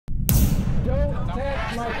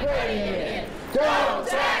my credit union! Don't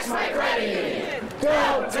tax my credit union!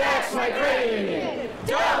 Don't tax my credit union!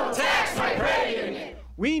 Don't tax my credit union!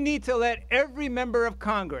 We need to let every member of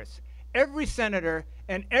Congress, every senator,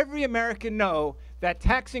 and every American know that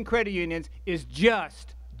taxing credit unions is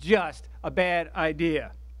just a bad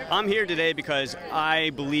idea. I'm here today because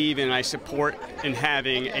I believe and I support in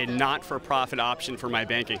having a not-for-profit option for my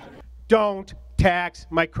banking. Don't tax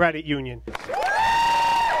my credit union.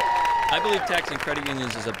 I believe taxing credit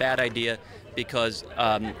unions is a bad idea because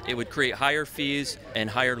it would create higher fees and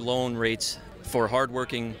higher loan rates for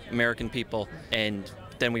hardworking American people, and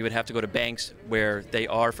then we would have to go to banks where they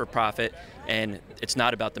are for profit, and it's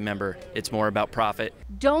not about the member, it's more about profit.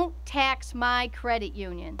 Don't tax my credit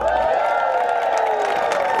union.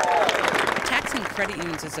 Taxing credit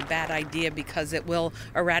unions is a bad idea because it will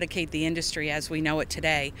eradicate the industry as we know it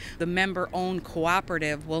today. The member-owned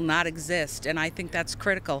cooperative will not exist, and I think that's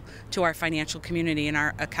critical to our financial community and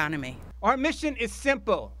our economy. Our mission is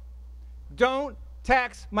simple. Don't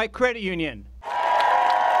tax my credit union.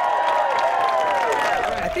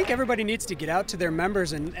 I think everybody needs to get out to their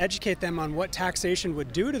members and educate them on what taxation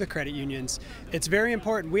would do to the credit unions. It's very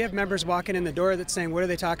important. We have members walking in the door that's saying, what are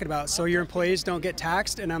they talking about? So your employees don't get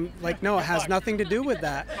taxed? And I'm like, no, it has nothing to do with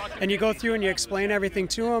that. And you go through and you explain everything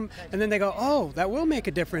to them, and then they go, oh, that will make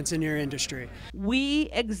a difference in your industry. We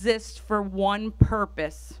exist for one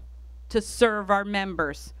purpose: to serve our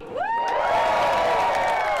members.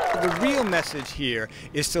 The real message here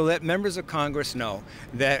is to let members of Congress know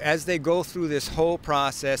that as they go through this whole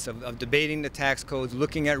process of debating the tax codes,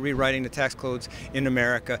 looking at rewriting the tax codes in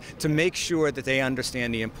America, to make sure that they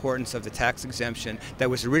understand the importance of the tax exemption that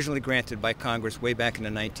was originally granted by Congress way back in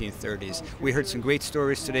the 1930s. We heard some great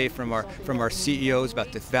stories today from our CEOs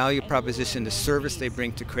about the value proposition, the service they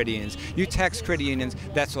bring to credit unions. You tax credit unions,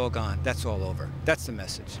 that's all gone, that's all over. That's the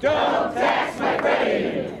message. Don't tax my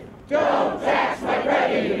credit union! Don't tax my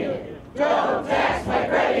credit union! Don't tax my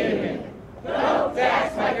credit union! Don't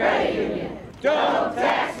tax my credit union! Don't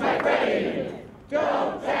tax my credit union!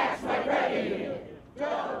 Don't tax my credit union!